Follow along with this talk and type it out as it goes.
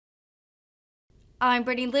I'm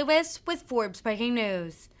Brittany Lewis with Forbes Breaking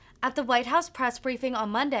News. At the White House press briefing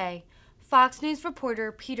on Monday, Fox News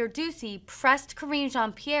reporter Peter Doocy pressed Karine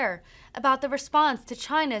Jean-Pierre about the response to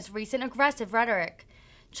China's recent aggressive rhetoric.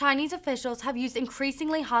 Chinese officials have used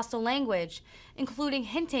increasingly hostile language, including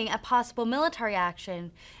hinting at possible military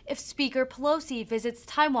action if Speaker Pelosi visits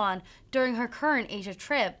Taiwan during her current Asia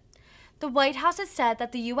trip. The White House has said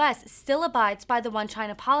that the U.S. still abides by the One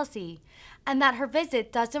China policy, and that her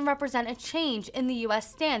visit doesn't represent a change in the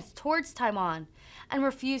U.S. stance towards Taiwan, and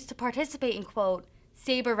refused to participate in, quote,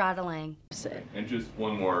 saber rattling. And just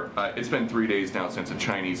one more. It's been 3 days now since a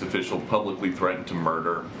Chinese official publicly threatened to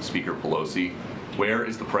murder Speaker Pelosi. Where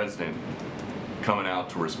is the president coming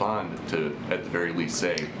out to respond to, at the very least,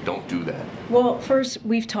 say, don't do that? Well, first,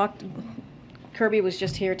 we've talked, Kirby was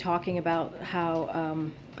just here talking about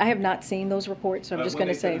how, I have not seen those reports, so I'm just going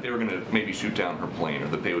to say. They were going to maybe shoot down her plane, or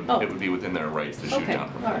that they would, it would be within their rights to shoot down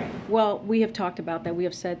her plane. All right. Well, we have talked about that. We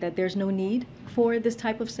have said that there's no need for this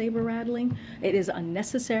type of saber rattling. It is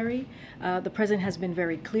unnecessary. The president has been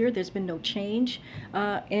very clear. There's been no change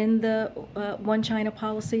in the One China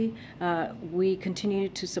policy. We continue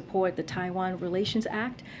to support the Taiwan Relations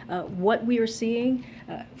Act. What we are seeing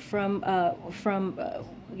from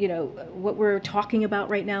you know, what we're talking about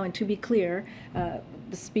right now, and to be clear,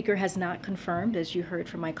 the Speaker has not confirmed, as you heard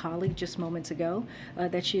from my colleague just moments ago,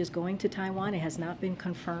 that she is going to Taiwan. It has not been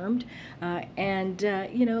confirmed.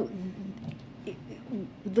 You know,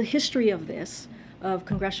 the history of this, of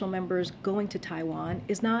congressional members going to Taiwan,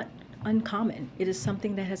 is not uncommon. It is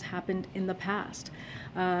something that has happened in the past.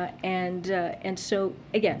 And so,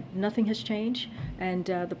 again, nothing has changed, and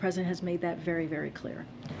the President has made that very, very clear.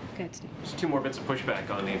 Okay, Steve. Just two more bits of pushback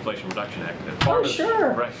on the Inflation Reduction Act. Oh,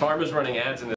 sure. Right, farmers running ads in